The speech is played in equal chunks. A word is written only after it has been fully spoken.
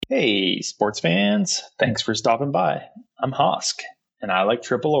Hey, sports fans. Thanks for stopping by. I'm Hosk, and I like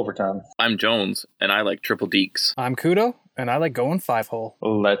triple overtime. I'm Jones, and I like triple deeks. I'm Kudo, and I like going 5-hole.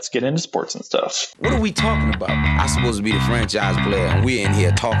 Let's get into sports and stuff. What are we talking about? I'm supposed to be the franchise player, and we're in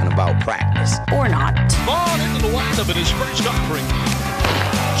here talking about practice. Or not. Ball into the windup and his first offering.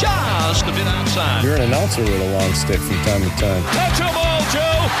 Just a bit outside. You're an announcer with a long stick from time to time. Touch them all,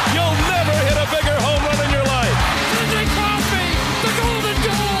 Joe. You'll never hit a bigger home run in your life. Sidney Crosby, the golden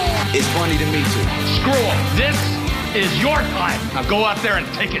goal. It's funny to me, too. Screw them. This is your time. Now go out there and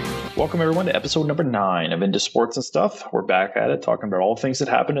take it. Welcome, everyone, to episode number 9 of Into Sports and Stuff. We're back at it, talking about all things that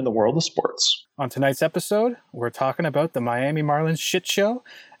happen in the world of sports. On tonight's episode, we're talking about the Miami Marlins shit show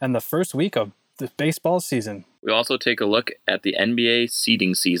and the first week of the baseball season. We also take a look at the NBA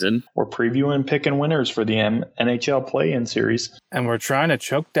seeding season. We're previewing and picking winners for the NHL play-in series. And we're trying to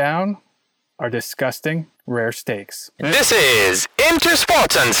choke down our disgusting rare steaks. This is Into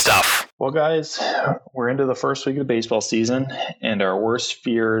Sports and Stuff. Well, guys, we're into the first week of the baseball season, and our worst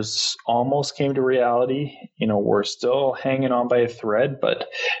fears almost came to reality. You know, we're still hanging on by a thread, but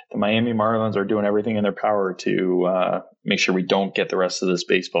the Miami Marlins are doing everything in their power to make sure we don't get the rest of this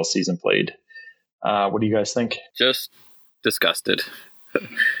baseball season played. What do you guys think? Just disgusted.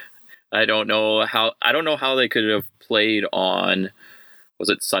 I don't know how they could have played on, was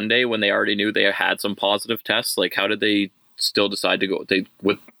it Sunday, when they already knew they had some positive tests? Like, how did they still decide to go? They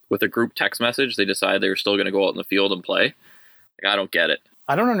with a group text message, they decided they were still going to go out in the field and play. Like, I don't get it.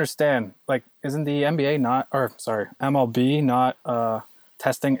 I don't understand. Like, isn't the MLB not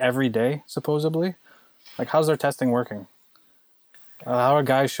testing every day, supposedly? Like, how's their testing working? How are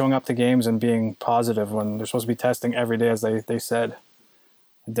guys showing up to games and being positive when they're supposed to be testing every day, as they said?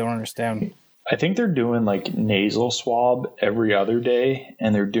 I don't understand. I think they're doing like nasal swab every other day,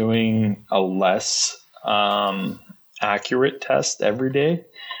 and they're doing a less accurate test every day,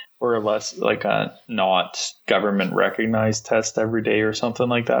 or less like a not government recognized test every day or something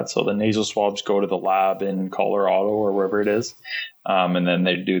like that. So the nasal swabs go to the lab in Colorado or wherever it is, and then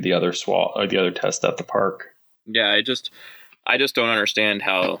they do the other swab or the other test at the park. Yeah, I just don't understand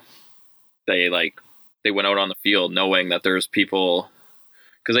how they went out on the field knowing that there's people,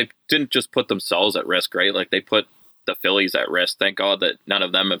 because they didn't just put themselves at risk, right? Like, they put the Phillies at risk. Thank God that none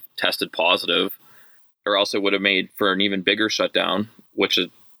of them have tested positive, or else it would have made for an even bigger shutdown, which is,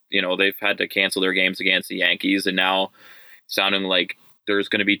 you know, they've had to cancel their games against the Yankees, and now sounding like there's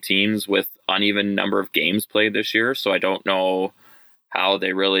going to be teams with uneven number of games played this year. So I don't know how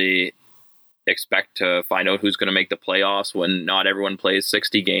they really expect to find out who's going to make the playoffs when not everyone plays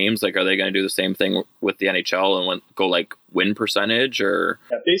 60 games. Like, are they going to do the same thing with the NHL and go like win percentage? Or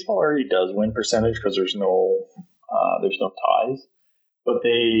baseball already does win percentage because there's no ties, but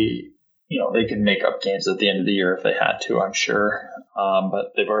they can make up games at the end of the year if they had to, I'm sure.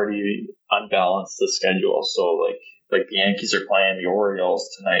 But they've already unbalanced the schedule. So like the Yankees are playing the Orioles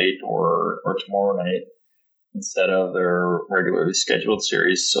tonight or tomorrow night instead of their regularly scheduled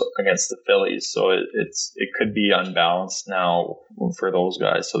series against the Phillies. So it could be unbalanced now for those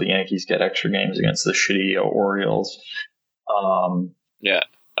guys. So the Yankees get extra games against the shitty Orioles. Yeah,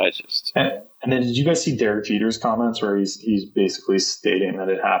 And then did you guys see Derek Jeter's comments where he's basically stating that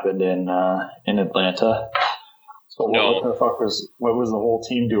it happened in Atlanta? So what was the whole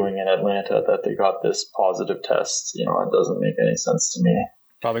team doing in Atlanta that they got this positive test? You know, it doesn't make any sense to me.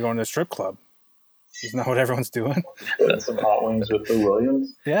 Probably going to a strip club. Isn't that what everyone's doing? And some hot wings with the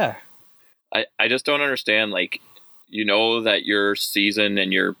Williams. Yeah. I just don't understand. Like, you know that your season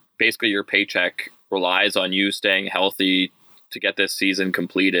and your paycheck relies on you staying healthy to get this season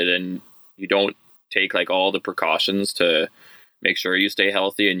completed, and you don't take like all the precautions to make sure you stay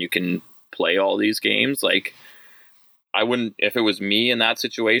healthy and you can play all these games. Like, I wouldn't, if it was me in that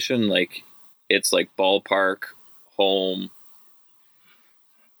situation, like, it's like ballpark, home.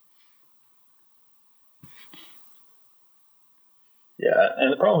 Yeah,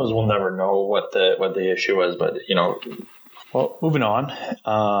 and the problem is we'll never know what the issue is, but you know. Well, moving on,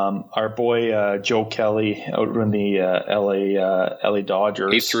 our boy Joe Kelly out in the LA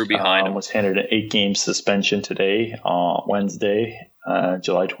Dodgers, he threw behind him. Was handed an 8-game suspension today, Wednesday,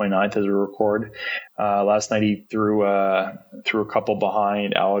 July 29th, as we record. Last night he threw a couple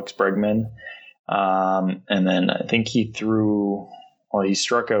behind Alex Bregman, and then I think he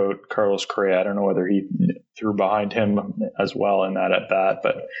struck out Carlos Correa. I don't know whether he threw behind him as well in that at bat,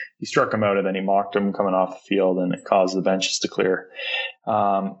 but he struck him out and then he mocked him coming off the field, and it caused the benches to clear.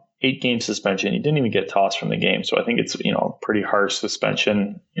 8-game suspension. He didn't even get tossed from the game. So I think it's, pretty harsh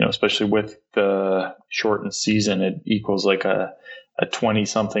suspension, especially with the shortened season. It equals like a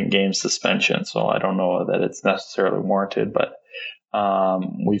 20-something game suspension. So I don't know that it's necessarily warranted, but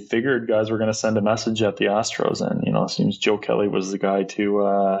we figured guys were going to send a message at the Astros, and it seems Joe Kelly was the guy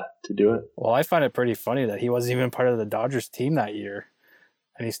to do it. Well, I find it pretty funny that he wasn't even part of the Dodgers team that year,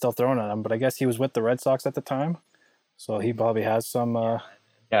 and he's still throwing at them. But I guess he was with the Red Sox at the time, so he probably has some.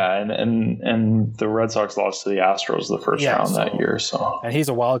 Yeah, and the Red Sox lost to the Astros the first round that year. So, and he's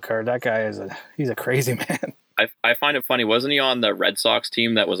a wild card. That guy he's a crazy man. I find it funny. Wasn't he on the Red Sox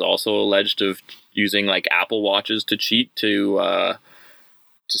team that was also alleged of using like Apple Watches to cheat to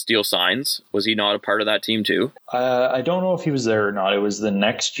steal signs? Was he not a part of that team too? I don't know if he was there or not. It was the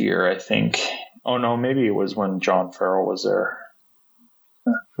next year, I think. Oh no, maybe it was when John Farrell was there.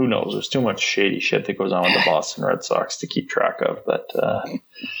 Who knows? There's too much shady shit that goes on with the Boston Red Sox to keep track of. But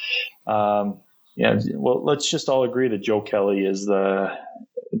yeah, well, let's just all agree that Joe Kelly is the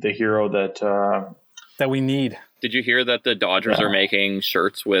hero that we need. Did you hear that the Dodgers are making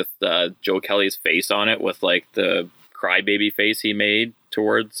shirts with Joe Kelly's face on it, with like the crybaby face he made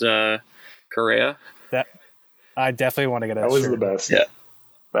towards Correa? That I definitely want to get that. That was shirt. the best. Yeah,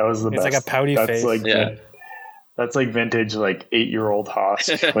 that was the best. It's like a pouty face. That's like vintage, like 8-year-old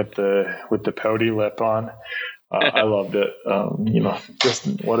Hosk with the pouty lip on. I loved it. Just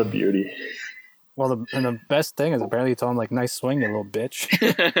what a beauty. Well, the best thing is apparently he told him like, "Nice swing, you little bitch."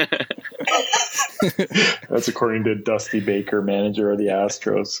 That's according to Dusty Baker, manager of the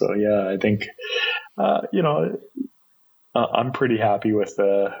Astros. So yeah, I think I'm pretty happy with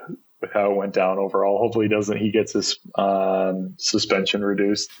how it went down overall. Hopefully he gets his suspension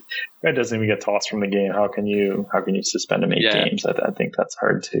reduced. It doesn't even get tossed from the game. How can you suspend him 8 games? I think that's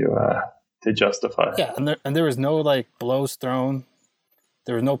hard to justify. Yeah, and there was no like blows thrown.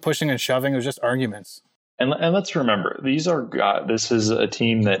 There was no pushing and shoving. It was just arguments. And let's remember, this is a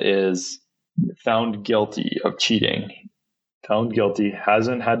team that is found guilty of cheating. Found guilty,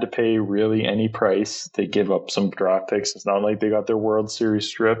 hasn't had to pay really any price. They give up some draft picks. It's not like they got their World Series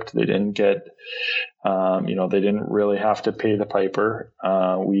stripped. They didn't get, they didn't really have to pay the piper.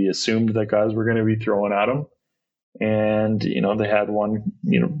 We assumed that guys were going to be throwing at them, and they had one,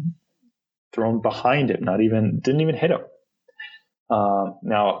 thrown behind him. Didn't even hit him.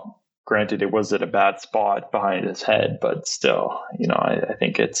 Now, granted, it was at a bad spot behind his head, but still, I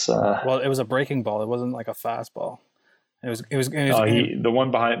think it's. Well, it was a breaking ball. It wasn't like a fastball. It was the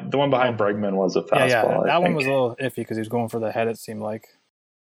one behind Bregman was a fastball. Yeah, that one was a little iffy because he was going for the head. It seemed like.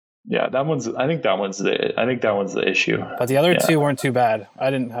 Yeah, I think that one's the issue. But the other two weren't too bad.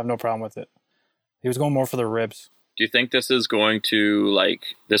 I didn't have no problem with it. He was going more for the ribs. Do you think this is going to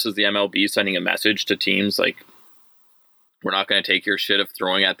this is the MLB sending a message to teams like, we're not going to take your shit of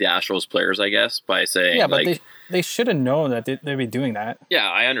throwing at the Astros players, I guess, by saying... Yeah, but they should have known that they'd be doing that. Yeah,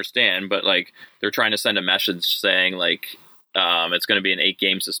 I understand, but they're trying to send a message saying it's going to be an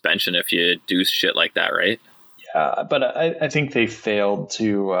 8-game suspension if you do shit like that, right? Yeah, but I think they failed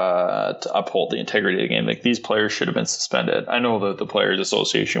to uphold the integrity of the game. Like, these players should have been suspended. I know that the Players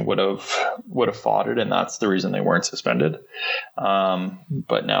Association would have fought it, and that's the reason they weren't suspended.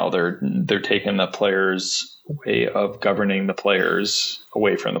 But now they're taking the players' way of governing the players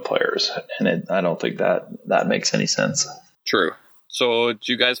away from the players, and I don't think that makes any sense. True. So, did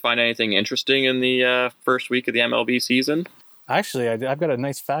you guys find anything interesting in the first week of the MLB season? Actually, I've got a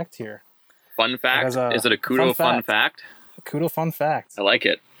nice fact here. Fun fact? Is it a Kudo fun fact? A Kudo fun fact. I like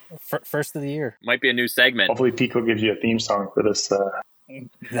it. First of the year. Might be a new segment. Hopefully Pico gives you a theme song for this.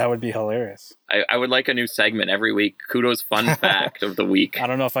 That would be hilarious. I would like a new segment every week. Kudo's fun fact of the week. I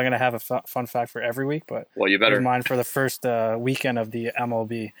don't know if I'm going to have a fun fact for every week, but well, you better. Here's mine for the first weekend of the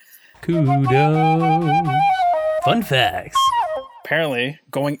MLB. Kudos fun facts. Apparently,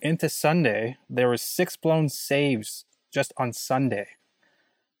 going into Sunday, there were 6 blown saves just on Sunday.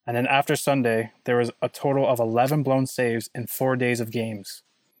 And then after Sunday, there was a total of 11 blown saves in 4 days of games.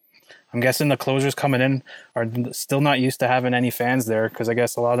 I'm guessing the closers coming in are still not used to having any fans there, because I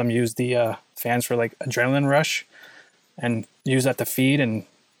guess a lot of them use the fans for like adrenaline rush and use that to feed and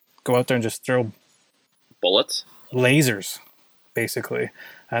go out there and just throw bullets, lasers, basically.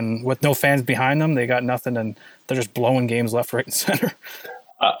 And with no fans behind them, they got nothing, and they're just blowing games left, right, and center.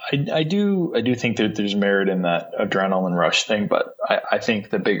 I do think that there's merit in that adrenaline rush thing, but I think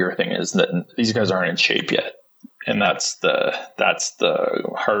the bigger thing is that these guys aren't in shape yet, and that's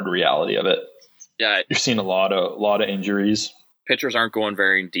the hard reality of it. Yeah, you're seeing a lot of injuries. Pitchers aren't going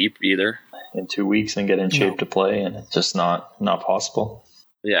very deep either in 2 weeks and get in shape to play, and it's just not possible.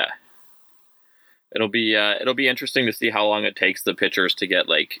 Yeah, it'll be interesting to see how long it takes the pitchers to get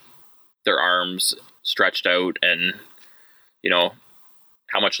their arms stretched out, and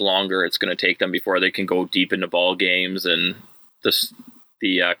how much longer it's going to take them before they can go deep into ball games, and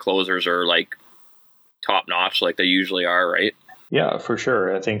the closers are top notch like they usually are, right? Yeah, for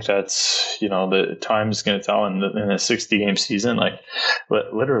sure. I think that's, the time's going to tell in a 60-game season. Like,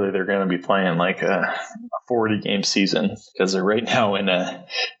 literally, they're going to be playing like a 40-game season because they're right now in a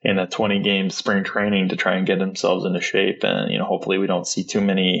 20-game spring training to try and get themselves into shape. And, hopefully we don't see too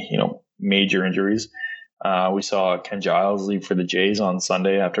many, major injuries. We saw Ken Giles leave for the Jays on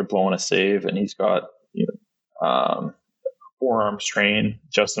Sunday after blowing a save, and he's got, forearm strain.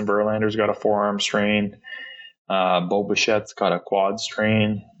 Justin Verlander's got a forearm strain. Bo Bichette's got a quad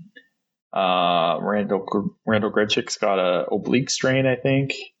strain. Randall Grichuk's got a oblique strain, I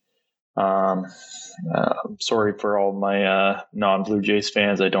think. Sorry for all my non-Blue Jays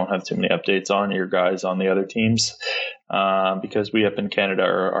fans. I don't have too many updates on your guys on the other teams because we up in Canada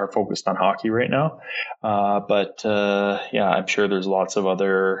are focused on hockey right now. But I'm sure there's lots of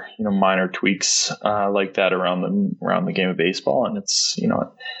other minor tweaks like that around the game of baseball, and it's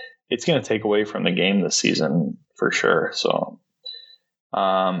it's going to take away from the game this season for sure. So,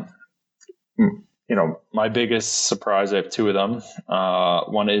 my biggest surprise, I have two of them.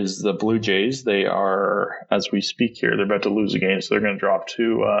 One is the Blue Jays. They are, as we speak here, they're about to lose a game, so they're going to drop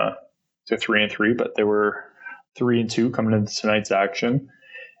to 3-3, but they were 3-2 coming into tonight's action,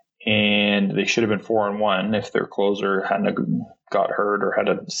 and they should have been 4-1 if their closer hadn't got hurt or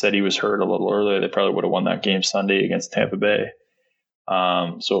had said he was hurt a little earlier. They probably would have won that game Sunday against Tampa Bay.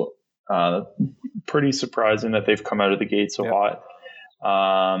 Pretty surprising that they've come out of the gate so hot.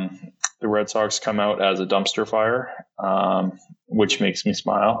 The Red Sox come out as a dumpster fire, which makes me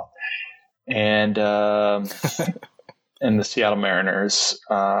smile. And and the Seattle Mariners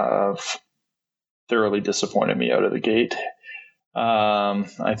thoroughly disappointed me out of the gate.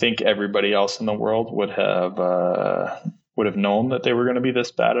 I think everybody else in the world would have known that they were going to be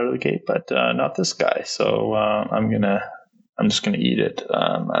this bad out of the gate, but not this guy. So I'm just going to eat it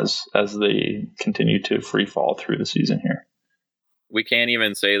as they continue to free fall through the season here. We can't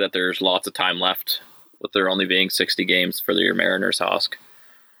even say that there's lots of time left with there only being 60 games for your Mariners, Hosk.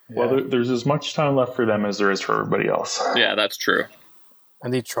 Well, there's as much time left for them as there is for everybody else. Yeah, that's true.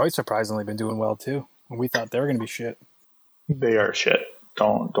 And Detroit surprisingly been doing well too. We thought they were going to be shit. They are shit.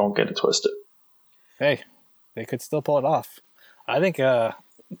 Don't get it twisted. Hey, they could still pull it off. I think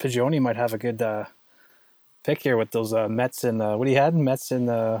Pagani might have a good pick here with those Mets and what he had? Mets and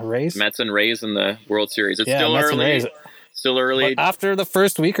Rays? Mets and Rays in the World Series. It's still early. Still early. But after the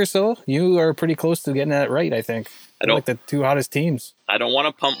first week or so, you are pretty close to getting that right, I think. Like the two hottest teams. I don't want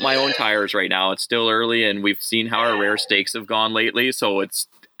to pump my own tires right now. It's still early, and we've seen how our rare stakes have gone lately, so it's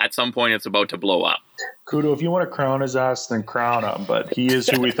at some point it's about to blow up. Kudo, if you want to crown his ass, then crown him, but he is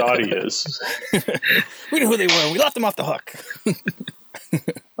who we thought he is. We knew who they were. We left them off the hook.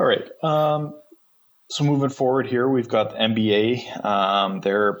 All right. So moving forward here, we've got the NBA.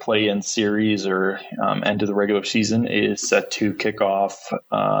 Their play-in series or end of the regular season is set to kick off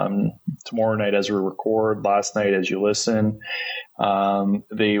tomorrow night as we record, last night as you listen.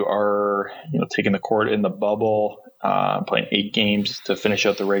 They are taking the court in the bubble, playing 8 games to finish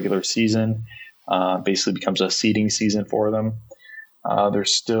out the regular season. Basically becomes a seeding season for them.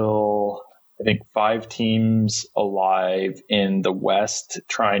 There's still, I think, 5 teams alive in the West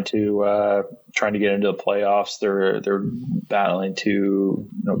trying to get into the playoffs. They're battling to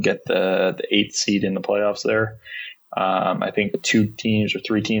get the 8th seed in the playoffs there. I think 2 teams or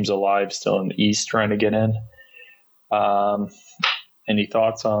 3 teams alive still in the East trying to get in. Any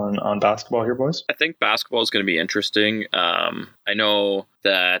thoughts on basketball here, boys? I think basketball is going to be interesting. I know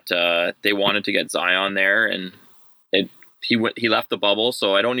that they wanted to get Zion there, and he left the bubble,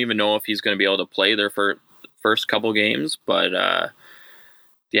 so I don't even know if he's going to be able to play there for first couple games. But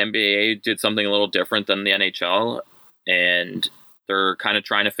the NBA did something a little different than the NHL, and they're kind of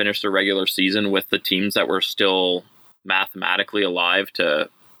trying to finish their regular season with the teams that were still mathematically alive to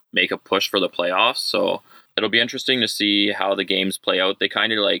make a push for the playoffs. So it'll be interesting to see how the games play out. They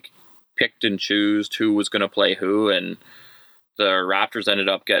kind of picked and chose who was going to play who, and the Raptors ended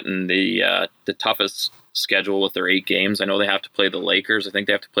up getting the toughest schedule with their 8 games. I know they have to play the Lakers. I think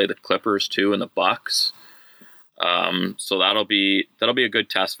they have to play the Clippers too, and the Bucks. So that'll be a good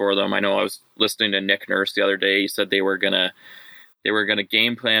test for them. I know I was listening to Nick Nurse the other day. He said they were gonna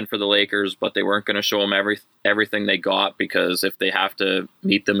game plan for the Lakers, but they weren't gonna show them everything they got, because if they have to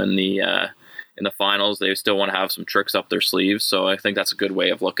meet them in the finals, they still want to have some tricks up their sleeves. So I think that's a good way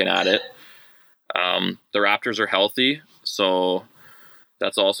of looking at it. The Raptors are healthy, so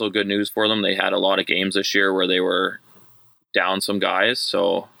that's also good news for them. They had a lot of games this year where they were down some guys,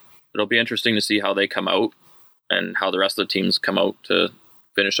 so it'll be interesting to see how they come out and how the rest of the teams come out to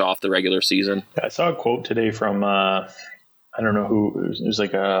finish off the regular season. I saw a quote today from I don't know who, it was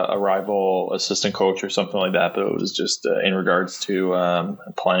like a rival assistant coach or something like that, but it was just in regards to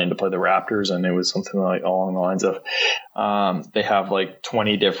planning to play the Raptors, and it was something like along the lines of they have like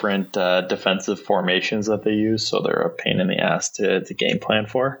 20 different defensive formations that they use, so they're a pain in the ass to game plan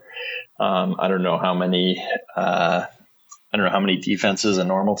for. I don't know how many defenses a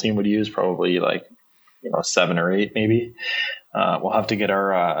normal team would use, probably like 7 or 8 maybe. We'll have to get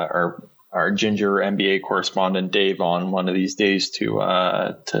our ginger NBA correspondent Dave on one of these days to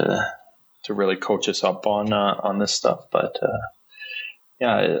really coach us up on this stuff. But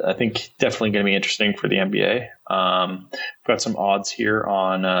yeah, I think definitely going to be interesting for the NBA. Got some odds here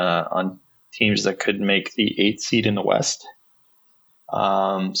on teams that could make the 8th seed in the West.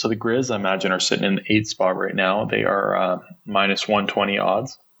 So the Grizz, I imagine, are sitting in the 8th spot right now. They are minus 120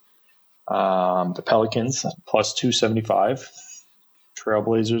 odds. The Pelicans plus 275.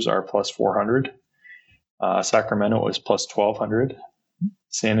 Trailblazers are plus 400. Sacramento is plus 1,200.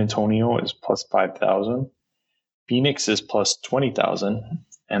 San Antonio is plus 5,000. Phoenix is plus 20,000.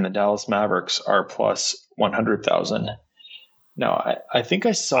 And the Dallas Mavericks are plus 100,000. Now, I think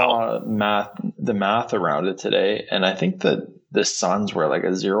I saw the math around it today, and I think that the Suns were like a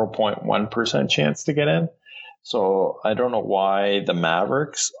 0.1% chance to get in. So I don't know why the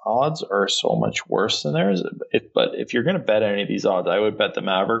Mavericks odds are so much worse than theirs. But if you're going to bet any of these odds, I would bet the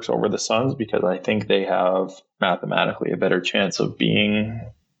Mavericks over the Suns, because I think they have mathematically a better chance of being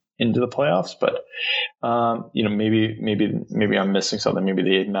into the playoffs. But maybe I'm missing something. Maybe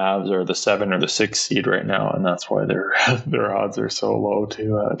the Mavs are the 7 or the 6 seed right now, and that's why their odds are so low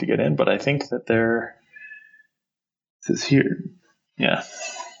to get in. But I think that this here, yeah.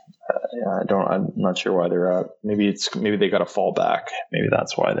 I'm not sure why they're out. Maybe they got to fall back. Maybe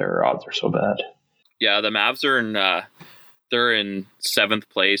that's why their odds are so bad. Yeah, the Mavs are they're in 7th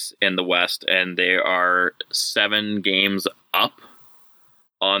place in the West, and they are 7 games up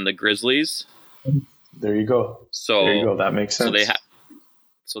on the Grizzlies. There you go. That makes sense.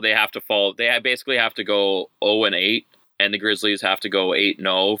 So they have to fall. They basically have to go 0-8, and the Grizzlies have to go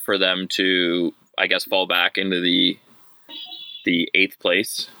 8-0 for them to, I guess, fall back into the 8th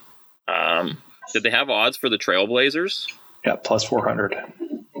place. Did they have odds for the Trailblazers? Yeah, plus 400.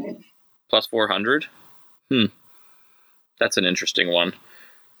 Plus 400? That's an interesting one.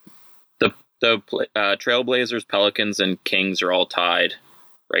 The Trailblazers, Pelicans, and Kings are all tied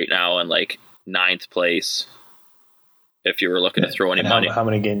right now in like 9th place. If you were looking to throw any money. How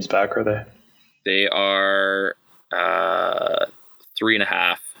many games back are they? They are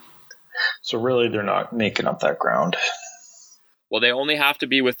 3.5. So really, they're not making up that ground. Well, they only have to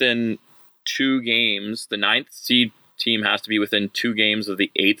be within 2 games. The 9th seed team has to be within 2 games of the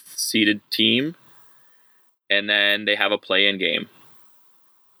 8th seeded team. And then they have a play-in game.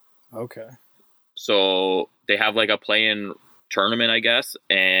 Okay. So they have like a play-in tournament, I guess.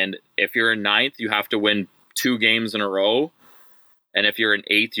 And if you're in 9th, you have to win 2 games in a row. And if you're in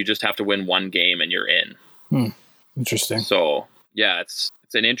 8th, you just have to win 1 game and you're in. Interesting. So, yeah, it's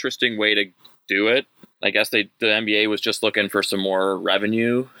an interesting way to do it. I guess the NBA was just looking for some more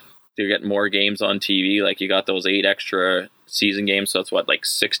revenue. They're getting more games on TV. Like, you got those 8 extra season games. So that's like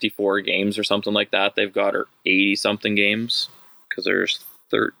 64 games or something like that they've got, or 80 something games, because there's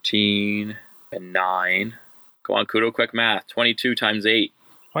 13 and 9. Go on, Kudo, quick math. 22 times 8.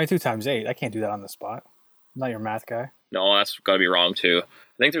 22 times 8. I can't do that on the spot. I'm not your math guy. No, that's got to be wrong too.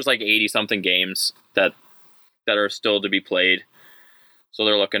 I think there's like 80 something games that are still to be played. So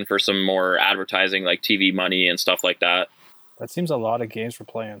they're looking for some more advertising, like TV money and stuff like that. That seems a lot of games for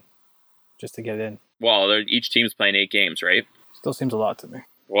playing just to get in. Well, each team's playing 8 games, right? Still seems a lot to me.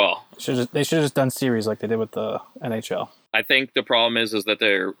 Well, they should have just done series like they did with the NHL. I think the problem is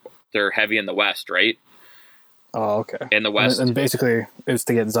that they're heavy in the West, right? Oh, okay. In the West. And basically, it's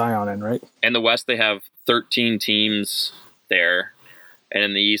to get Zion in, right? In the West, they have 13 teams there. And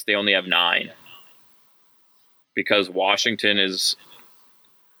in the East, they only have 9. Because Washington is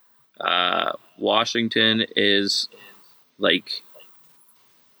like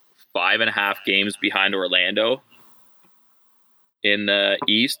 5.5 games behind Orlando in the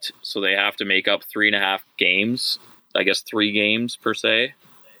East. So they have to make up 3.5 games. I guess 3 games per se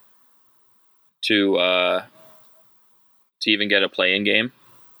to even get a play-in game.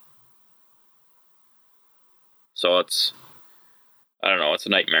 So it's a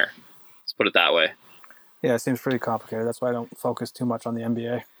nightmare. Let's put it that way. Yeah, it seems pretty complicated. That's why I don't focus too much on the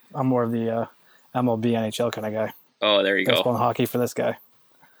NBA. I'm more of the MLB, NHL kind of guy. Oh, there you go. Baseball and hockey for this guy.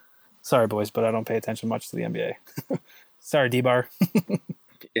 Sorry, boys, but I don't pay attention much to the NBA. Sorry, D-Bar.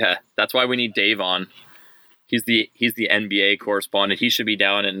 Yeah, that's why we need Dave on. He's the NBA correspondent. He should be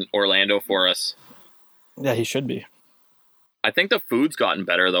down in Orlando for us. Yeah, he should be. I think the food's gotten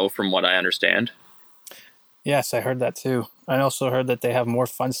better, though, from what I understand. Yes, I heard that too. I also heard that they have more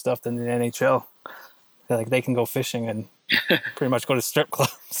fun stuff than the NHL. Like they can go fishing and pretty much go to strip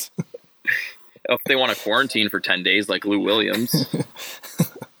clubs. If they want to quarantine for 10 days like Lou Williams.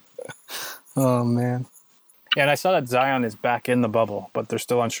 Oh, man. Yeah, and I saw that Zion is back in the bubble, but they're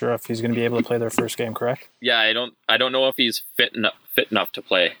still unsure if he's going to be able to play their first game, correct? Yeah, I don't know if he's fit enough to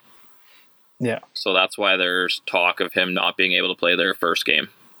play. Yeah. So that's why there's talk of him not being able to play their first game.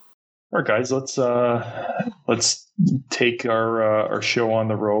 All right, guys, let's take our show on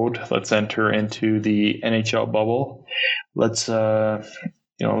the road. Let's enter into the NHL bubble. Let's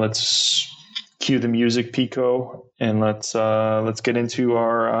cue the music, Pico, and let's get into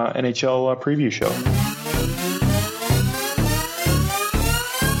our NHL preview show.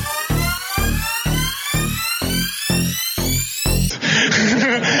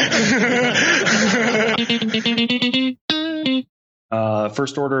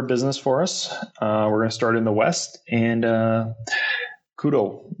 First order of business for us. We're going to start in the West, and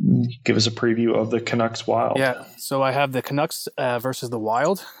Kudo, give us a preview of the Canucks Wild. Yeah, so I have the Canucks versus the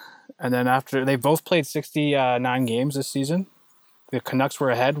Wild, and then after they both played 69 games this season, the Canucks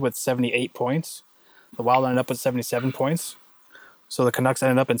were ahead with 78 points. The Wild ended up with 77 points. So the Canucks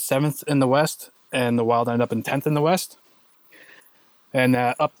ended up in 7th in the West, and the Wild ended up in 10th in the West. And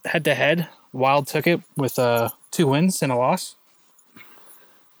up head-to-head, Wild took it with 2 wins and a loss.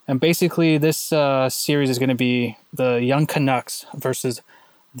 And basically, this series is going to be the young Canucks versus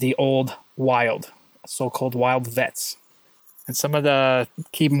the old Wild, so-called Wild vets. And some of the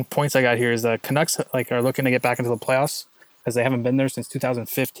key points I got here is the Canucks are looking to get back into the playoffs as they haven't been there since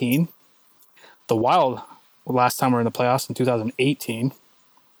 2015. The Wild, last time we were in the playoffs in 2018.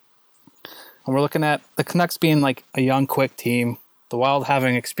 And we're looking at the Canucks being like a young, quick team. The Wild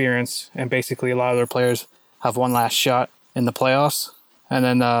having experience, and basically a lot of their players have one last shot in the playoffs. And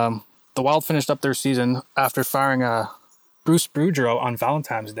then the Wild finished up their season after firing Bruce Boudreau on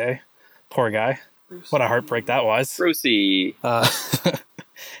Valentine's Day. Poor guy. Bruce. What a heartbreak that was. Brucey.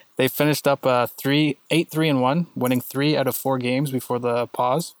 They finished up 8-3-1, winning 3 out of 4 games before the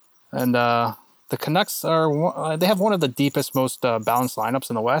pause. And the Canucks they have one of the deepest, most balanced lineups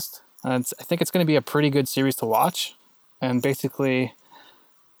in the West. And I think it's going to be a pretty good series to watch. And basically,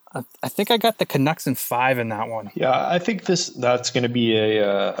 I think I got the Canucks in 5 in that one. Yeah, I think that's going to be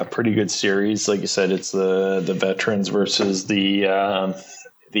a pretty good series. Like you said, it's the veterans versus the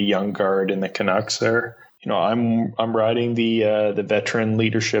young guard in the Canucks there. I'm riding the veteran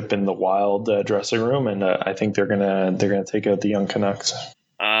leadership in the Wild dressing room, and I think they're gonna take out the young Canucks.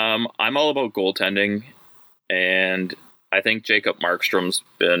 I'm all about goaltending, and I think Jacob Markstrom's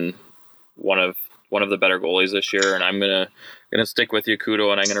been one of the better goalies this year, and I'm gonna stick with you,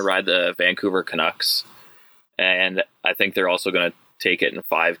 Kudo, and I'm gonna ride the Vancouver Canucks, and I think they're also gonna take it in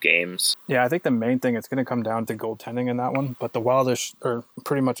 5 games. Yeah, I think the main thing, it's gonna come down to goaltending in that one, but the Wild are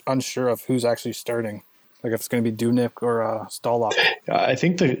pretty much unsure of who's actually starting, like if it's gonna be Dubnyk or Stalock. Yeah, I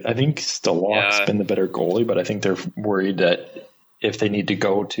think Stalock's been the better goalie, but I think they're worried that if they need to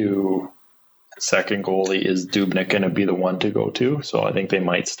go to second goalie, is Dubnyk going to be the one to go to? So I think they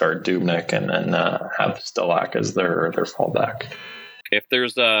might start Dubnyk and then have Stalock as their fallback. If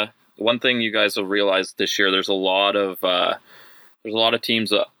there's one thing you guys will realize this year, there's a lot of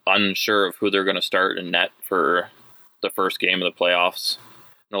teams unsure of who they're going to start in net for the first game of the playoffs,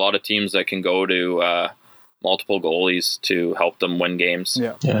 and a lot of teams that can go to multiple goalies to help them win games.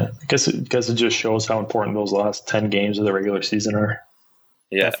 Yeah. I guess it just shows how important those last 10 games of the regular season are.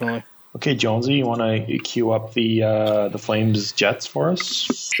 Yeah, definitely. Okay, Jonesy, you want to queue up the Flames Jets for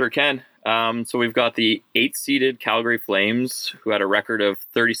us? Sure can. So we've got the 8th-seeded Calgary Flames, who had a record of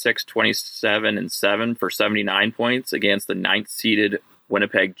 36-27-7 for 79 points against the 9th-seeded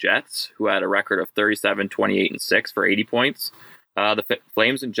Winnipeg Jets, who had a record of 37-28-6 for 80 points. The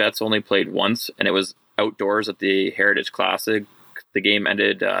Flames and Jets only played once, and it was outdoors at the Heritage Classic. The game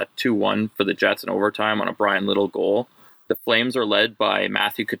ended 2-1 for the Jets in overtime on a Brian Little goal. The Flames are led by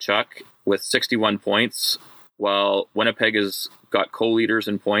Matthew Tkachuk with 61 points, while Winnipeg has got co-leaders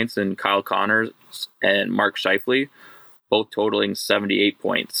in points in Kyle Connors and Mark Scheifele, both totaling 78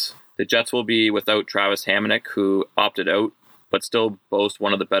 points. The Jets will be without Travis Hamonic, who opted out, but still boast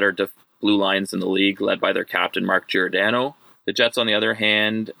one of the better blue lines in the league, led by their captain Mark Giordano. The Jets, on the other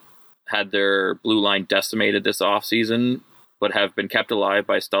hand, had their blue line decimated this offseason, but have been kept alive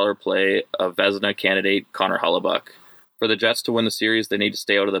by stellar play of Vezina candidate Connor Hellebuyck. For the Jets to win the series, they need to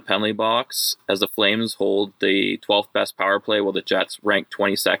stay out of the penalty box, as the Flames hold the 12th best power play, while the Jets rank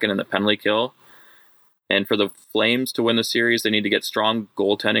 22nd in the penalty kill. And for the Flames to win the series, they need to get strong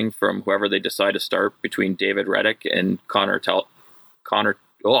goaltending from whoever they decide to start between David Reddick and Cam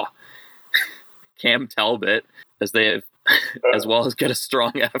Talbot, as they have, as well as get a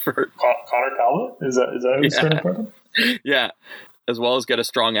strong effort. Connor Talbot? Is that who's starting for them? Yeah, as well as get a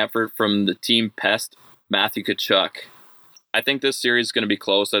strong effort from the team pest, Matthew Tkachuk. I think this series is going to be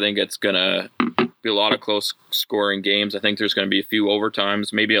close. I think it's going to be a lot of close scoring games. I think there's going to be a few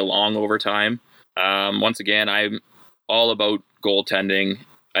overtimes, maybe a long overtime. Once again, I'm all about goaltending.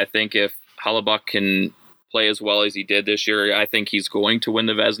 I think if Hellebuyck can play as well as he did this year, I think he's going to win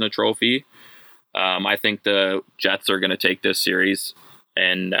the Vezina Trophy. I think the Jets are going to take this series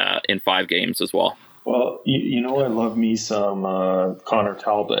and in 5 games as well. Well, you know, I love me some Connor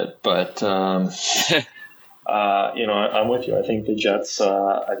Talbot, but you know, I'm with you. I think the Jets have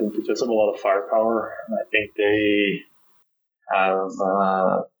a lot of firepower. I think they have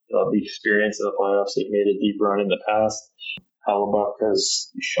the experience in the playoffs. They've made a deep run in the past. Hellebuyck has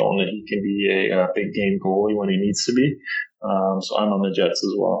shown that he can be a big game goalie when he needs to be. So I'm on the Jets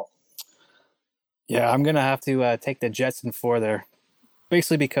as well. Yeah, I'm going to have to take the Jets in 4 there.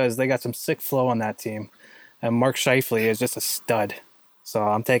 Basically because they got some sick flow on that team. And Mark Scheifele is just a stud. So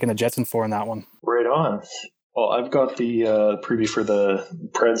I'm taking the Jets in 4 in that one. Right on. Well, I've got the preview for the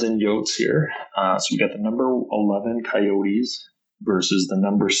Preds and Yotes here. So we got the number 11 Coyotes versus the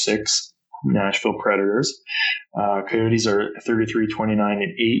number 6 Nashville Predators. Coyotes are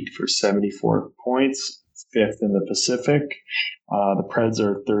 33-29-8 for 74 points, 5th in the Pacific. The Preds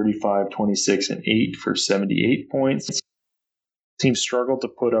are 35-26-8 for 78 points. Teams struggled to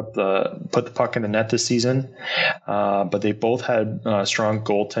put the puck in the net this season, but they both had strong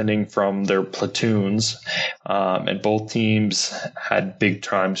goaltending from their platoons, and both teams had big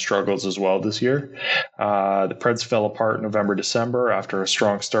time struggles as well this year. The Preds fell apart November, December after a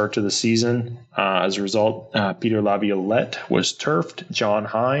strong start to the season. As a result, Peter Laviolette was turfed. John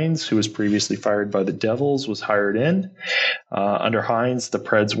Hines, who was previously fired by the Devils, was hired in. Under Hines, the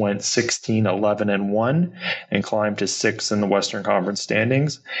Preds went 16-11-1 and climbed to 6th in the Western Conference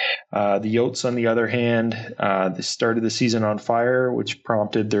standings. The Yotes, on the other hand, they started the season on fire, which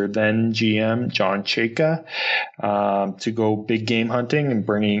prompted their then GM, John Chayka, to go big game hunting and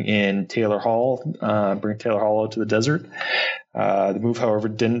bring Taylor Hall out to the desert. The move, however,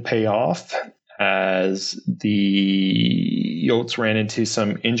 didn't pay off, as the Yotes ran into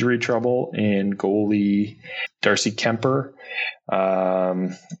some injury trouble, and goalie Darcy Kemper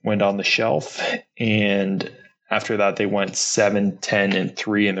went on the shelf, and after that they went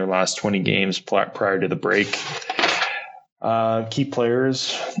 7-10-3 in their last 20 games prior to the break. Key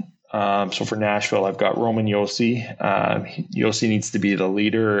players. So for Nashville, I've got Roman Josi. Josi needs to be the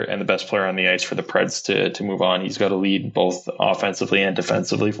leader and the best player on the ice for the Preds to move on. He's got to lead both offensively and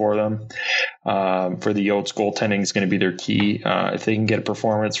defensively for them. For the Yotes, goaltending is going to be their key. If they can get a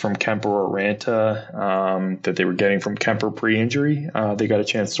performance from Kemper or Ranta that they were getting from Kemper pre-injury, they got a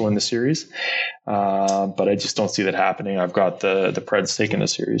chance to win the series. But I just don't see that happening. I've got the Preds taking the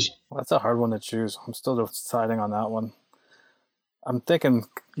series. Well, that's a hard one to choose. I'm still deciding on that one. I'm thinking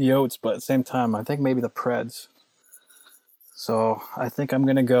Yotes, but at the same time, I think maybe the Preds. So I think I'm just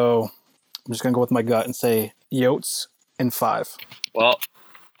going to go with my gut and say Yotes in 5. Well,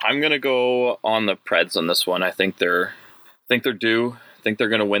 I'm going to go on the Preds on this one. I think they're due. I think they're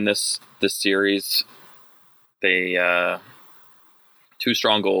going to win this series. They 2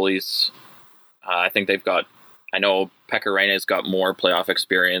 strong goalies. I think I know Pekka Rinne's got more playoff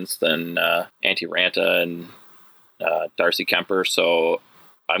experience than Antti Ranta and Darcy Kemper, so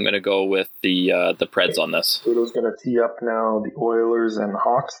I'm going to go with the Preds on this. Pluto's going to tee up now the Oilers and the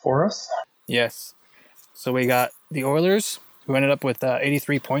Hawks for us. Yes. So we got the Oilers, who ended up with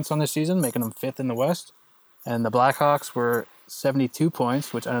 83 points on this season, making them 5th in the West. And the Blackhawks were 72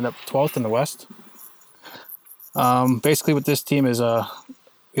 points, which ended up 12th in the West. Basically what this team is,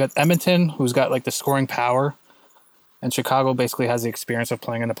 we got Edmonton, who's got like the scoring power. And Chicago basically has the experience of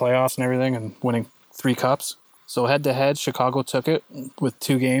playing in the playoffs and everything and winning 3 cups. So head-to-head, Chicago took it with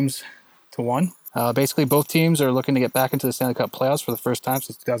 2-1. Basically, both teams are looking to get back into the Stanley Cup playoffs for the first time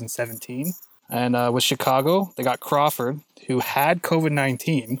since 2017. And with Chicago, they got Crawford, who had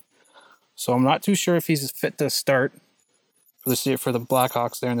COVID-19. So I'm not too sure if he's fit to start for the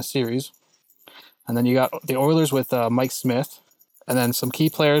Blackhawks there in the series. And then you got the Oilers with Mike Smith. And then some key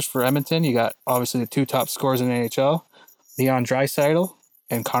players for Edmonton. You got, obviously, the 2 top scorers in the NHL, Leon Draisaitl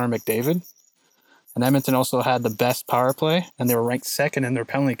and Connor McDavid. And Edmonton also had the best power play, and they were ranked 2nd in their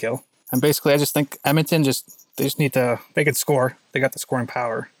penalty kill. And basically, I just think Edmonton they can score. They got the scoring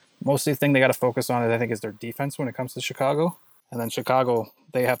power. Mostly the thing they got to focus on, I think, is their defense when it comes to Chicago. And then Chicago,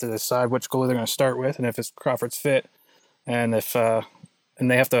 they have to decide which goalie they're going to start with, and if it's Crawford's fit, and if and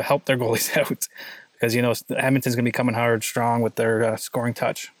they have to help their goalies out because Edmonton's going to be coming hard strong with their scoring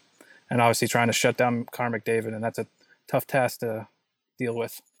touch, and obviously trying to shut down Connor McDavid, and that's a tough task to deal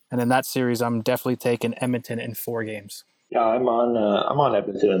with. And in that series, I'm definitely taking Edmonton in 4 games. Yeah, I'm on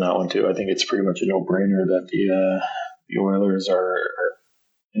Edmonton in that one too. I think it's pretty much a no-brainer that the Oilers are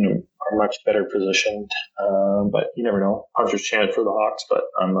much better positioned, but you never know. Puncher's chance for the Hawks, but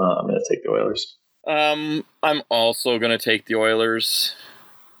I'm going to take the Oilers. I'm also going to take the Oilers.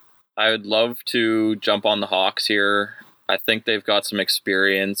 I would love to jump on the Hawks here. I think they've got some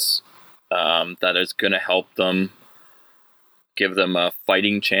experience that is going to help them, give them a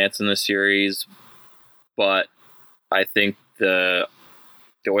fighting chance in the series, but I think the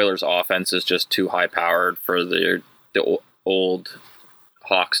Oilers' offense is just too high-powered for the old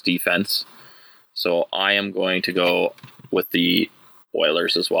Hawks defense. So I am going to go with the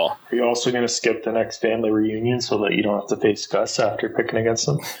Oilers as well. Are you also going to skip the next family reunion so that you don't have to face Gus after picking against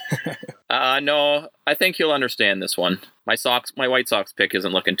them? No, I think he'll understand this one. My White Sox pick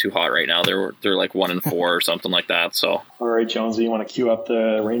isn't looking too hot right now. They're like 1-4 or something like that. So, all right, Jonesy, you want to cue up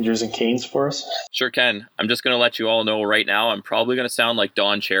the Rangers and Canes for us? Sure can. I'm just going to let you all know right now. I'm probably going to sound like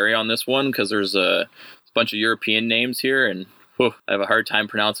Don Cherry on this one because there's a bunch of European names here, and I have a hard time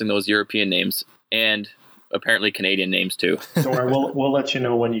pronouncing those European names and apparently Canadian names too. Don't worry, we'll let you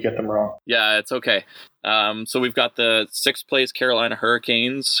know when you get them wrong. Yeah, it's okay. So we've got the 6th place Carolina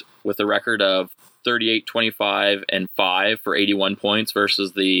Hurricanes with a record of 38-25-5 for 81 points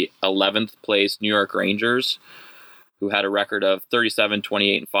versus the 11th place New York Rangers, who had a record of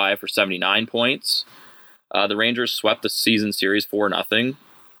 37-28-5 for 79 points. The Rangers swept the season series 4-0.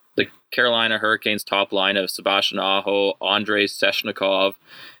 The Carolina Hurricanes top line of Sebastian Aho, Andrei Seshnikov,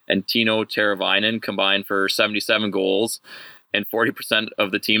 and Tino Teravainen combined for 77 goals and 40%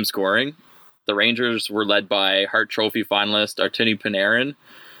 of the team scoring. The Rangers were led by Hart Trophy finalist Artemi Panarin,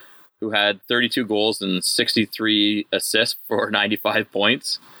 who had 32 goals and 63 assists for 95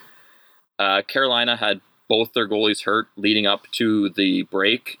 points. Carolina had both their goalies hurt leading up to the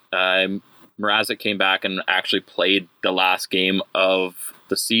break. Mrazek came back and actually played the last game of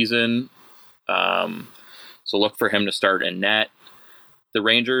the season. So look for him to start in net. The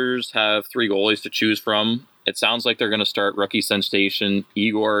Rangers have 3 goalies to choose from. It sounds like they're going to start rookie sensation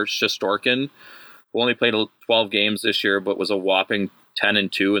Igor Shesterkin, who only played 12 games this year, but was a whopping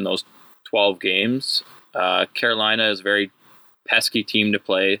 10-2 in those 12 games. Carolina is a very pesky team to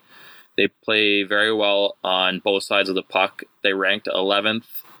play. They play very well on both sides of the puck. They ranked 11th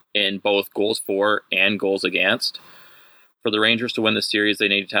in both goals for and goals against. For the Rangers to win the series, they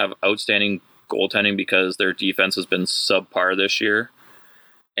need to have outstanding goaltending because their defense has been subpar this year.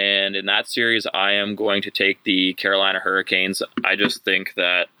 And in that series, I am going to take the Carolina Hurricanes. I just think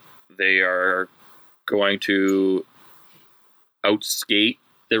that they are going to outskate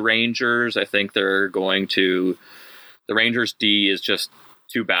the Rangers. I think the Rangers D is just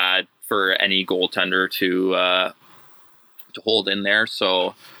too bad for any goaltender to hold in there.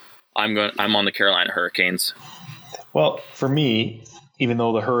 So I'm on the Carolina Hurricanes. Well, for me, even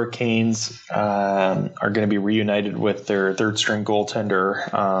though the Hurricanes are going to be reunited with their third-string goaltender,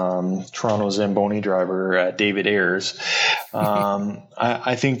 Toronto Zamboni driver David Ayers,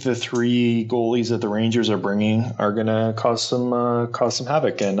 I think the 3 goalies that the Rangers are bringing are going to cause some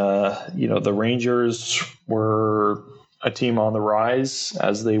havoc. And the Rangers were a team on the rise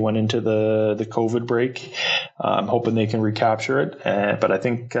as they went into the COVID break. I'm hoping they can recapture it, but I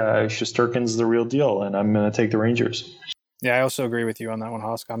think Shesterkin's the real deal, and I'm going to take the Rangers. Yeah, I also agree with you on that one,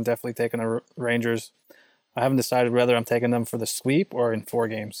 Hosk. I'm definitely taking the Rangers. I haven't decided whether I'm taking them for the sweep or in 4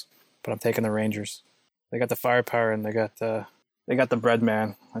 games, but I'm taking the Rangers. They got the firepower and they got the bread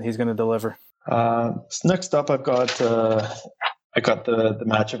man, and he's going to deliver. So next up, I've got the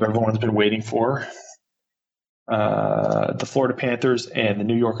matchup everyone's been waiting for. The Florida Panthers and the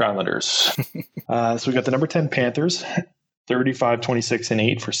New York Islanders. So we got the number 10 Panthers,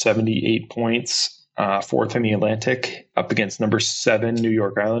 35-26-8 for 78 points. 4th in the Atlantic, up against number 7 New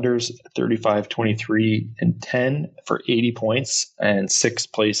York Islanders, 35-23-10 for 80 points, and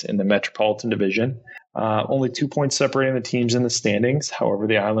 6th place in the Metropolitan Division. Only 2 points separating the teams in the standings. However,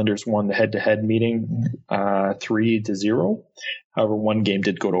 the Islanders won the head-to-head meeting 3-0. However, 1 game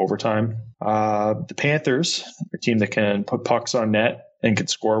did go to overtime. The Panthers, a team that can put pucks on net and can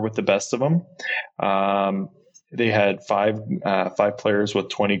score with the best of them. They had five players with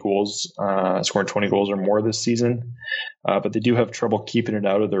 20 goals, scoring 20 goals or more this season, but they do have trouble keeping it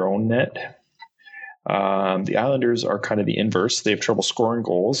out of their own net. The Islanders are kind of the inverse. They have trouble scoring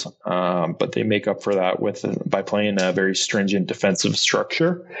goals, but they make up for that by playing a very stringent defensive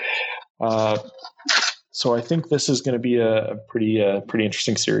structure. So I think this is going to be a pretty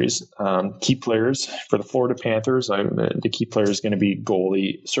interesting series. Key players for the Florida Panthers, the key player is going to be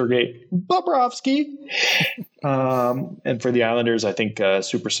goalie Sergei Bobrovsky. And for the Islanders, I think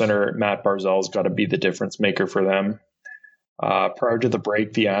super center Matt Barzal's got to be the difference maker for them. Prior to the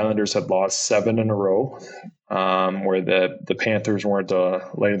break, the Islanders had lost 7 in a row, where the Panthers weren't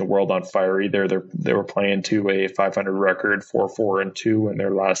lighting the world on fire either. They were playing to a .500 record, 4-4-2 in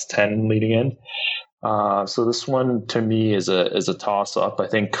their last 10 leading in. So this one to me is a toss up. I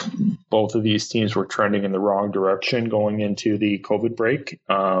think both of these teams were trending in the wrong direction going into the COVID break.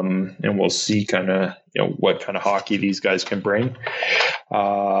 And we'll see kind of, what kind of hockey these guys can bring.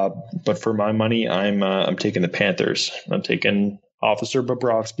 But for my money, I'm taking the Panthers. I'm taking Officer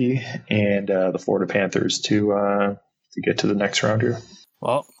Bobrovsky and the Florida Panthers to get to the next round here.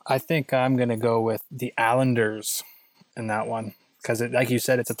 Well, I think I'm going to go with the Islanders in that one because, like you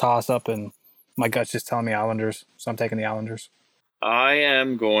said, it's a toss up and my gut's just telling me Islanders, so I'm taking the Islanders. I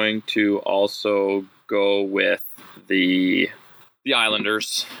am going to also go with the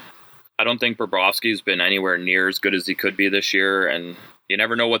Islanders. I don't think Bobrovsky's been anywhere near as good as he could be this year, and you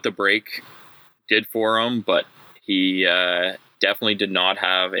never know what the break did for him, but he definitely did not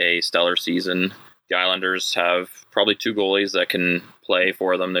have a stellar season. The Islanders have probably 2 goalies that can play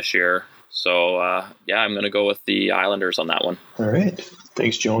for them this year. So, I'm going to go with the Islanders on that one. All right.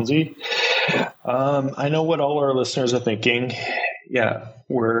 Thanks, Jonesy. I know what all our listeners are thinking. Yeah,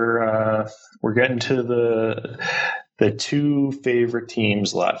 we're getting to the 2 favorite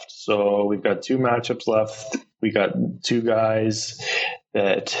teams left. So we've got 2 matchups left. We got 2 guys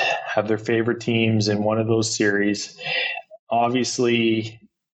that have their favorite teams in one of those series. Obviously,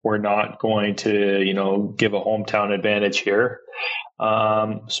 we're not going to, give a hometown advantage here.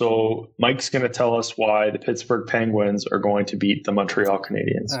 So Mike's going to tell us why the Pittsburgh Penguins are going to beat the Montreal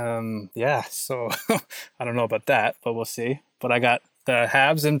Canadiens. So I don't know about that, but we'll see. But I got the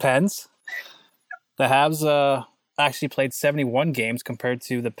Habs and Pens. The Habs actually played 71 games compared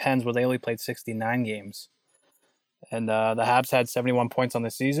to the Pens where they only played 69 games. And the Habs had 71 points on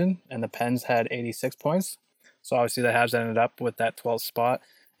the season and the Pens had 86 points. So obviously the Habs ended up with that 12th spot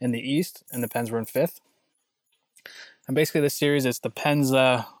in the East and the Pens were in 5th. And basically this series is the Pens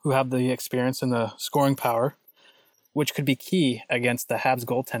who have the experience and the scoring power, which could be key against the Habs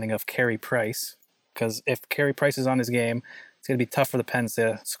goaltending of Carey Price. Because if Carey Price is on his game, it's going to be tough for the Pens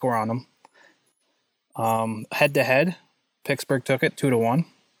to score on him. Head-to-head, Pittsburgh took it 2-1.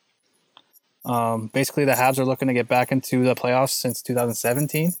 Basically the Habs are looking to get back into the playoffs since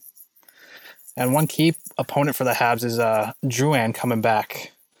 2017. And one key opponent for the Habs is Drouin coming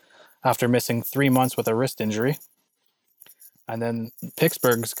back after missing 3 months with a wrist injury. And then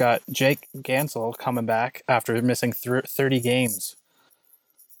Pittsburgh's got Jake Gansel coming back after missing 30 games.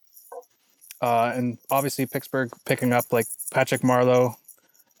 And obviously Pittsburgh picking up like Patrick Marleau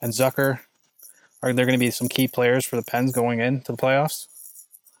and Zucker. They're going to be some key players for the Pens going into the playoffs.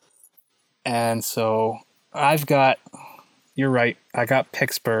 And so you're right, I got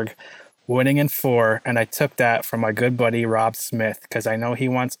Pittsburgh winning in 4, and I took that from my good buddy Rob Smith because I know he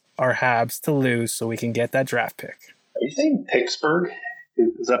wants our Habs to lose so we can get that draft pick. Are you saying Pittsburgh?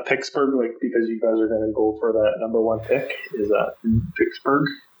 Is that Pittsburgh because you guys are going to go for that number 1 pick? Is that Pittsburgh?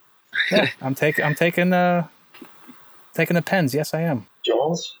 Yeah, I'm taking the Pens. Yes, I am.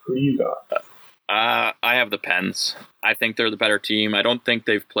 Jones, who do you got? I have the Pens. I think they're the better team. I don't think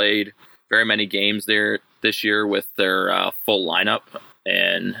they've played very many games there this year with their full lineup,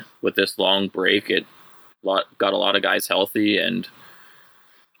 and with this long break, got a lot of guys healthy, and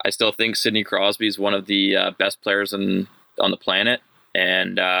I still think Sidney Crosby is one of the best players on the planet,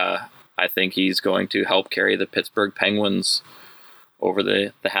 and I think he's going to help carry the Pittsburgh Penguins over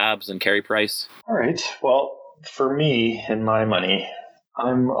the Habs and Carey Price. All right. Well, for me and my money,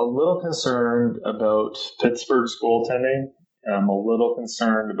 I'm a little concerned about Pittsburgh's goaltending. I'm a little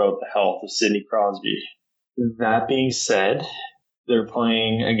concerned about the health of Sidney Crosby. That being said, they're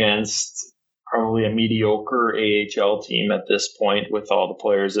playing against probably a mediocre AHL team at this point with all the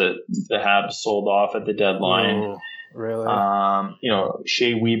players that the Habs sold off at the deadline. Ooh, really?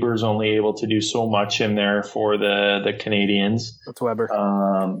 Shea Weber's only able to do so much in there for the Canadiens. That's Weber.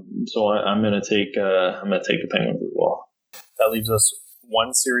 So I'm going to take the Penguins as well. That leaves us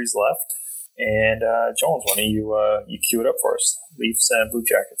 1 series left. And Jones, why don't you cue it up for us? Leafs and Blue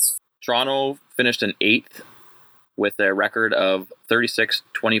Jackets. Toronto finished in 8th with a record of 36,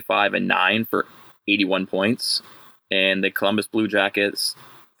 25, and 9 for 81 points. And the Columbus Blue Jackets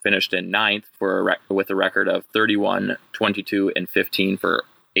finished in ninth with a record of 31, 22, and 15 for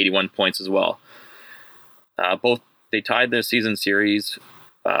 81 points as well. They tied the season series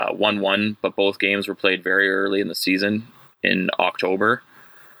 1-1, but both games were played very early in the season in October.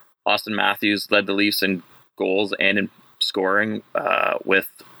 Austin Matthews led the Leafs in goals and in scoring with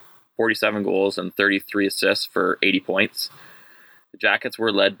 47 goals and 33 assists for 80 points. The Jackets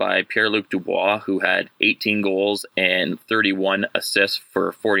were led by Pierre-Luc Dubois, who had 18 goals and 31 assists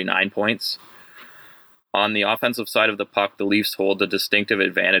for 49 points. On the offensive side of the puck, the Leafs hold a distinctive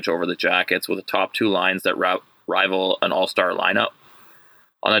advantage over the Jackets with the top two lines that rival an all-star lineup.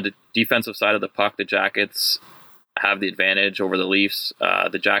 On the defensive side of the puck, the Jackets have the advantage over the Leafs.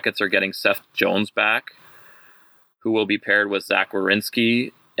 The Jackets are getting Seth Jones back, who will be paired with Zach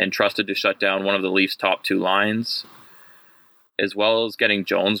Werenski and trusted to shut down one of the Leafs' top two lines. As well as getting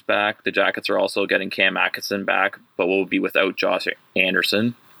Jones back, the Jackets are also getting Cam Atkinson back, but will be without Josh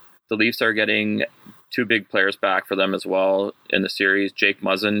Anderson. The Leafs are getting two big players back for them as well in the series, Jake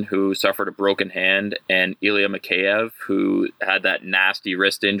Muzzin, who suffered a broken hand, and Ilya Mikheyev, who had that nasty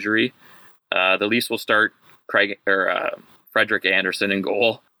wrist injury. The Leafs will start Frederick Anderson in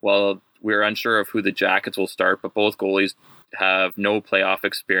goal. Well, we're unsure of who the Jackets will start, but both goalies have no playoff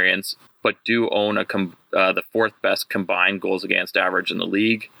experience, but do own the fourth best combined goals against average in the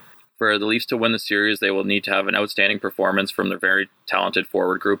league. For the Leafs to win the series, they will need to have an outstanding performance from their very talented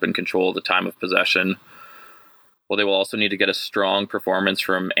forward group and control the time of possession. Well, they will also need to get a strong performance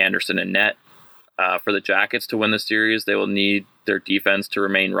from Anderson and net. For the Jackets to win the series, they will need their defense to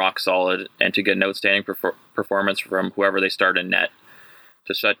remain rock solid and to get an outstanding performance from whoever they start in net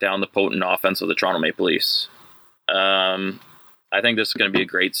to shut down the potent offense of the Toronto Maple Leafs. I think this is going to be a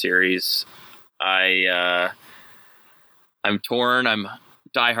great series. I'm torn. I'm a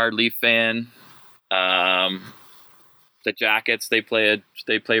diehard Leaf fan. The Jackets, they play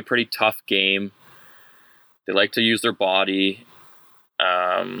a pretty tough game. They like to use their body,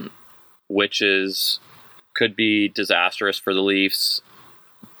 which could be disastrous for the Leafs.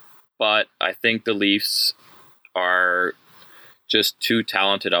 But I think the Leafs are just too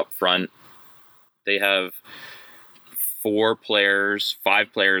talented up front. They have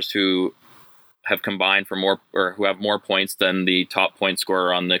five players who have combined for more, or who have more points than the top point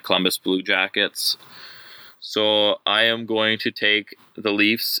scorer on the Columbus Blue Jackets. So I am going to take the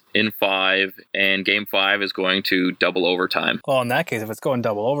Leafs in 5, and Game 5 is going to double overtime. Well, in that case, if it's going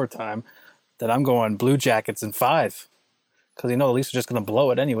double overtime, then I'm going Blue Jackets in 5. Because the Leafs are just going to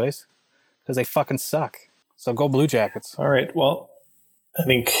blow it anyways. Because they fucking suck. So go Blue Jackets. All right. Well, I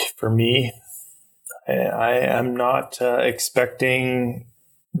think for me, I am not expecting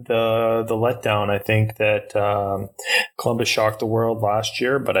the letdown. I think that Columbus shocked the world last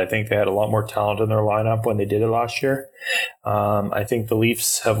year, but I think they had a lot more talent in their lineup when they did it last year. I think the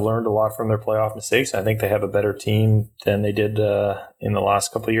Leafs have learned a lot from their playoff mistakes. I think they have a better team than they did in the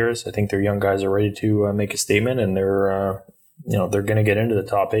last couple of years. I think their young guys are ready to make a statement, and they're going to get into the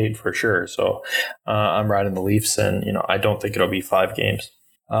top 8 for sure. So I'm riding the Leafs, and I don't think it'll be 5 games.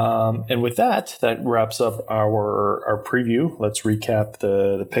 And with that wraps up our preview. Let's recap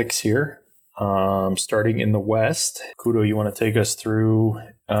the picks here. Starting in the West, Kudo, you want to take us through?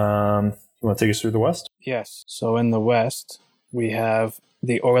 The West? Yes. So in the West, we have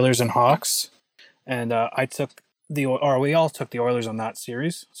the Oilers and Hawks, and we all took the Oilers on that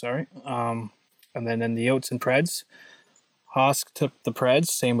series. Sorry. And then in the Yotes and Preds, Hosk took the Preds,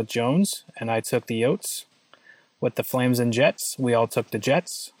 same with Jones, and I took the Yotes. With the Flames and Jets, we all took the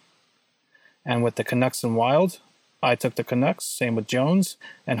Jets. And with the Canucks and Wild, I took the Canucks, same with Jones,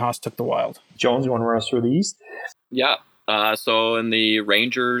 and Haas took the Wild. Jones, you want to run us through the East? Yeah. So in the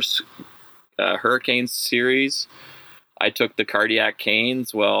Rangers Hurricanes series, I took the Cardiac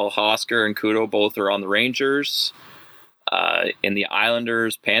Canes, while Hosker and Kudo both are on the Rangers. In the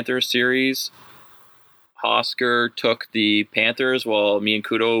Islanders Panthers series, Hosker took the Panthers, while me and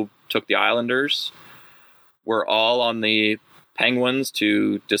Kudo took the Islanders. We're all on the Penguins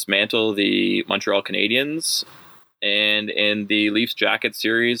to dismantle the Montreal Canadiens. And in the Leafs Jackets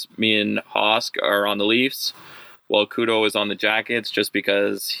series, me and Hosk are on the Leafs, while Kudo is on the Jackets just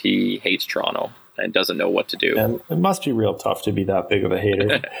because he hates Toronto and doesn't know what to do. And it must be real tough to be that big of a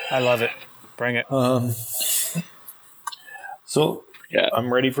hater. I love it. Bring it. So yeah,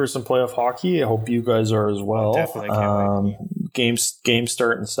 I'm ready for some playoff hockey. I hope you guys are as well. Definitely can't wait. Games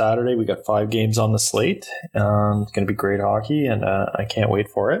starting Saturday. We got 5 games on the slate. It's going to be great hockey, and I can't wait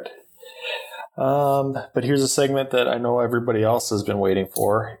for it. But here's a segment that I know everybody else has been waiting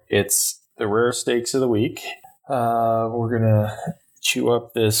for. It's the rare stakes of the week. We're going to chew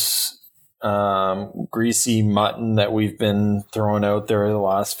up this greasy mutton that we've been throwing out there the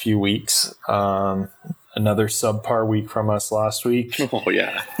last few weeks. Another subpar week from us last week. Oh,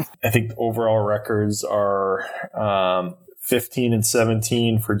 yeah. I think the overall records are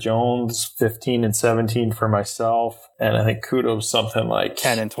 15-17 for Jones, 15-17 for myself, and I think Kudos something like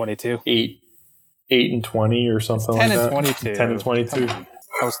 10-22, 8-20 or something like that. 10-22, 10-22.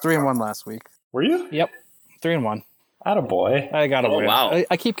 I was 3-1 last week. Were you? Yep, 3-1. Attaboy. I got a win. Wow.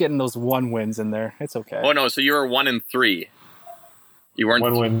 I keep getting those 1 wins in there. It's okay. Oh no, so you were 1-3. You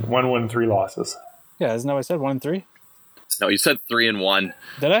weren't 1 win, 3 losses. Yeah, isn't that what I said? 1-3. No, you said 3-1.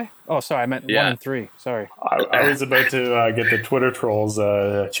 Did I? Oh, sorry, I meant 1-3. Sorry. I was about to get the Twitter trolls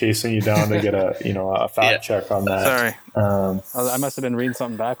chasing you down to get a fact check on that. Sorry. I must have been reading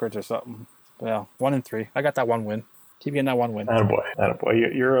something backwards or something. But yeah, 1-3. I got that 1 win. Keep getting that 1 win.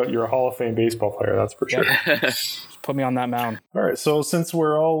 Attaboy. You're a Hall of Fame baseball player, that's for sure. Just put me on that mound. All right, so since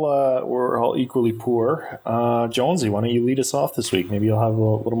we're all equally poor, Jonesy, why don't you lead us off this week? Maybe you'll have a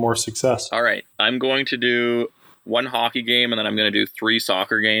little more success. All right, I'm going to do 1 hockey game, and then I'm going to do 3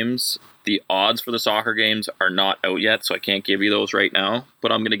 soccer games. The odds for the soccer games are not out yet, so I can't give you those right now,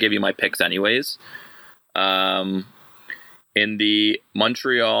 but I'm going to give you my picks anyways. In the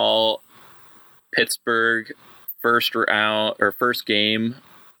Montreal-Pittsburgh first game,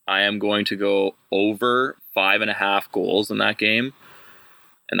 I am going to go over 5.5 goals in that game,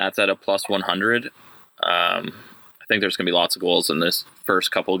 and that's at a +100. I think there's going to be lots of goals in this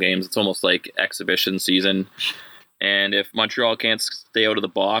first couple games. It's almost like exhibition season. And if Montreal can't stay out of the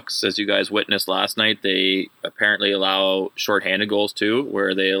box, as you guys witnessed last night, they apparently allow shorthanded goals too,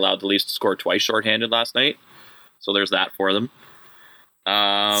 where they allowed the Leafs to score twice shorthanded last night. So there's that for them.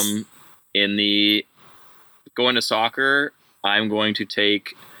 Going to soccer, I'm going to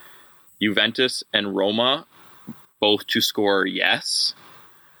take Juventus and Roma both to score yes.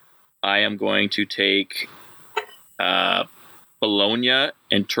 I am going to take Bologna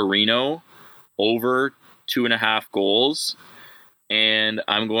and Torino over 2.5 goals. And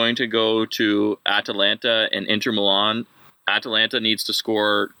I'm going to go to Atalanta and Inter Milan. Atalanta needs to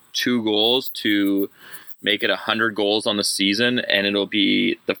score 2 goals to make it 100 goals on the season, and it'll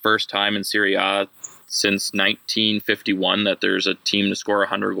be the first time in Serie A since 1951 that there's a team to score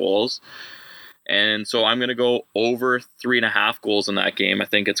 100 goals. And so I'm going to go over 3.5 goals in that game. I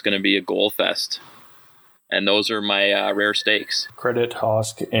think it's going to be a goal fest. And those are my rare stakes. Credit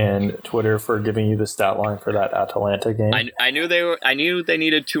Hosk and Twitter for giving you the stat line for that Atalanta game. I knew they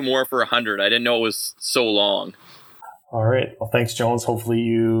needed 2 more for 100. I didn't know it was so long. All right. Well, thanks, Jones. Hopefully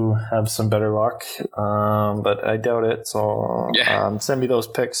you have some better luck, but I doubt it. So send me those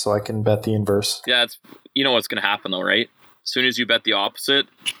picks so I can bet the inverse. Yeah, you know what's going to happen though, right? As soon as you bet the opposite,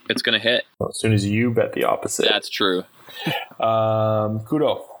 it's going to hit. As soon as you bet the opposite. That's true.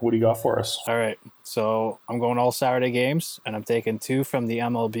 Kudo, what do you got for us? All right. So I'm going all Saturday games, and I'm taking 2 from the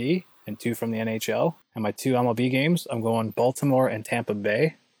MLB and 2 from the NHL. And my 2 MLB games, I'm going Baltimore and Tampa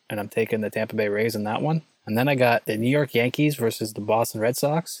Bay, and I'm taking the Tampa Bay Rays in that one. And then I got the New York Yankees versus the Boston Red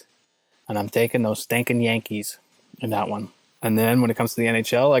Sox, and I'm taking those stinking Yankees in that one. And then when it comes to the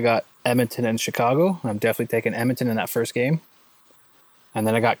NHL, I got Edmonton and Chicago. I'm definitely taking Edmonton in that first game. And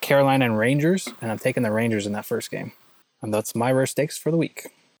then I got Carolina and Rangers, and I'm taking the Rangers in that first game. And that's my rare stakes for the week.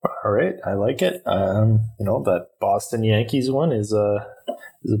 All right, I like it. That Boston Yankees one is a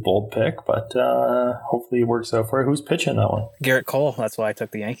bold pick, but hopefully it works out for you. Who's pitching that one? Garrett Cole. That's why I took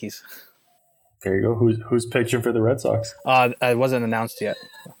the Yankees. There you go. Who's pitching for the Red Sox? It wasn't announced yet.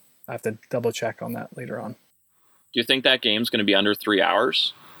 I have to double check on that later on. Do you think that game's going to be under 3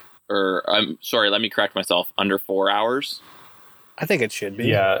 hours? Or, I'm sorry, let me correct myself, under 4 hours? I think it should be.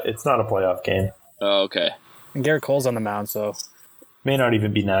 Yeah, it's not a playoff game. Oh, okay. And Garrett Cole's on the mound, so... May not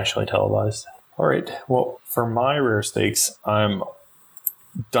even be nationally televised. All right. Well, for my rare stakes, I'm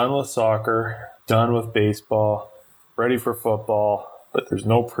done with soccer, done with baseball, ready for football, but there's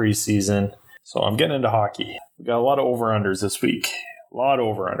no preseason. So I'm getting into hockey. We got a lot of over-unders this week. A lot of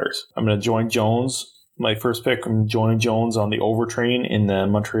over-unders. I'm going to join Jones. My first pick, I'm joining Jones on the over train in the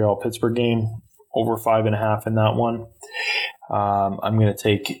Montreal-Pittsburgh game. Over 5.5 in that one. I'm going to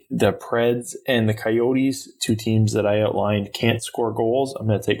take the Preds and the Coyotes, 2 teams that I outlined can't score goals. I'm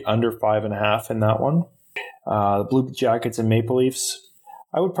going to take under 5.5 in that one. The Blue Jackets and Maple Leafs,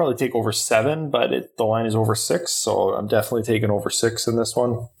 I would probably take over 7, but the line is over 6, so I'm definitely taking over 6 in this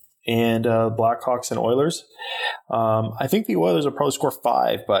one. And Blackhawks and Oilers. I think the Oilers will probably score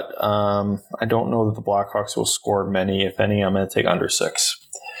 5, but I don't know that the Blackhawks will score many. If any, I'm going to take under 6.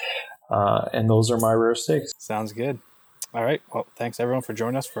 And those are my rare stakes. Sounds good. All right. Well, thanks everyone for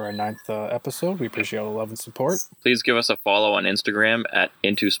joining us for our 9th episode. We appreciate all the love and support. Please give us a follow on Instagram at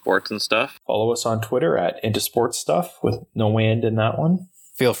Into Sports and Stuff. Follow us on Twitter at Into Sports Stuff with no and in that one.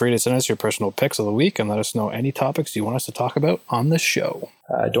 Feel free to send us your personal picks of the week and let us know any topics you want us to talk about on the show.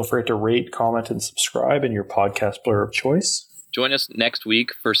 Don't forget to rate, comment, and subscribe in your podcast player of choice. Join us next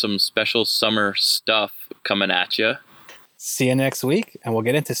week for some special summer stuff coming at you. See you next week, and we'll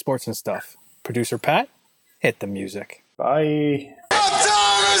get into sports and stuff. Producer Pat, hit the music. Bye. What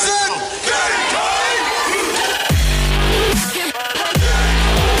time is it?